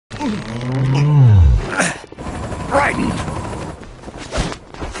Raiden!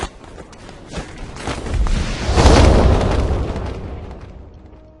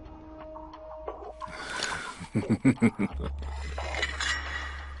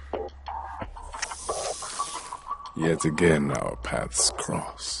 Yet again our paths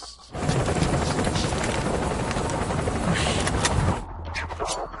cross.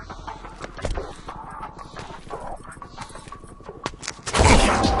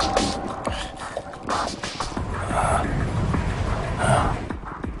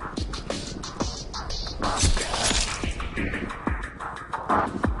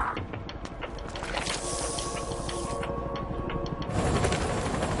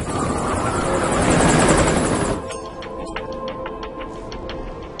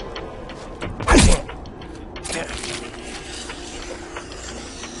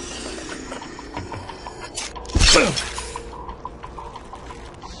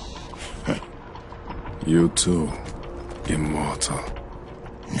 You too, immortal.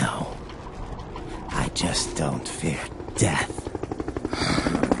 No. I just don't fear death.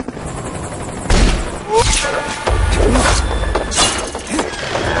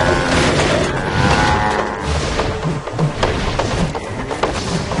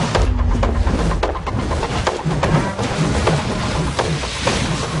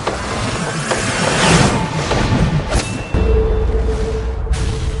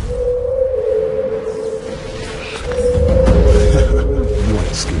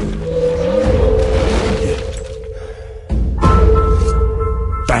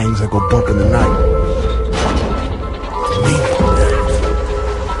 Bangs that go bump in the night. Me.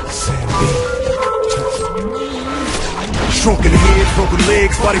 Sam B. Shrunken head, broken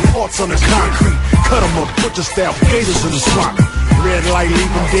legs, body parts on the concrete. Cut them up, butcher style, gators in the swamp. Red light,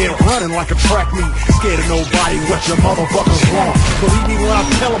 leave them dead, running like a track meet. Scared of nobody, what your motherfuckers want. Believe me when I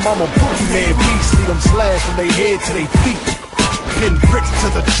tell them I'm a boogeyman beast. See them slash from their head to their feet. Pin bricks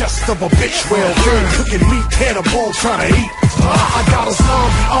to the chest of a bitch. Well, they're cooking meat, cannibal trying to eat. I got a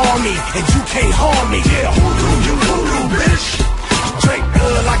zombie army, and you can't harm me. Yeah, voodoo, you voodoo, bitch. Drink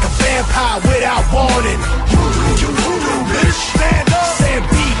blood like a vampire without warning. Voodoo, you voodoo, bitch. Stand up. Sam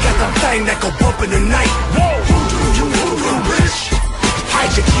B got the thing that go bump in the night. Whoa, voodoo, you voodoo, bitch.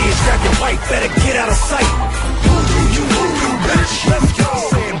 Hide your kids, grab your wife, better get out of sight. Voodoo, you voodoo, bitch. Let's go.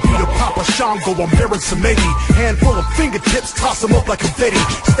 Sam B to Papa Shango, I'm bearing some 80. Handful of fingertips, toss them up like confetti.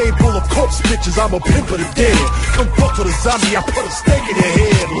 Stay full of corpse bitches, I'm a pimp of the dead. Come fuck with a zombie, I put a stake in your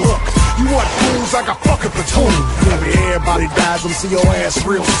head. Look, you want fools, I got fucking platoon. Everybody dies, I'm see your ass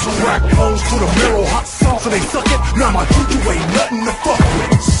real soon. Rack bones to the marrow, hot sauce and they suck it. Now my juju ain't nothing to fuck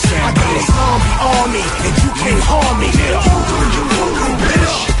with. I got a zombie army, and you can't harm me. Yeah, voodoo, you voodoo,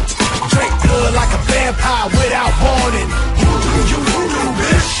 bitch. Drink blood like a vampire without warning. Voodoo, you voodoo,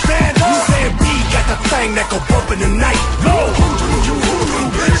 bitch. Stand up. Sam B got the thing that go bump in the night. No, voodoo, you voodoo,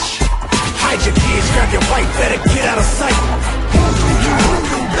 bitch. Hide your kids, grab your wife, better get out of sight. Voodoo, you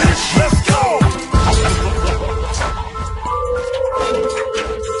voodoo, bitch. Let's go.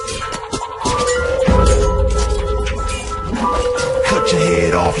 Cut your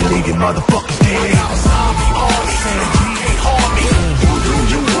head off, you leave your motherfuckers dead. I'm a zombie army, Sam B can't harm me. Voodoo,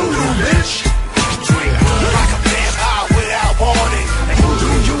 you voodoo, bitch. Drink blood like a vampire without warning.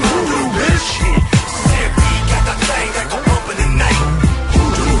 Voodoo, you voodoo, bitch. Sam B got the thing that go bump in the night.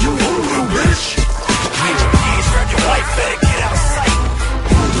 Voodoo, you voodoo, bitch. Hide your kids, grab your wife, better get out of sight.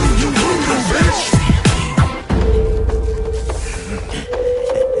 Voodoo, you voodoo, bitch.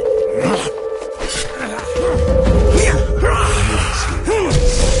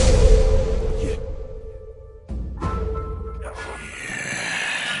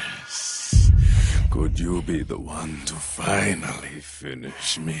 Could you be the one to finally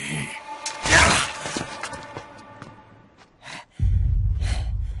finish me?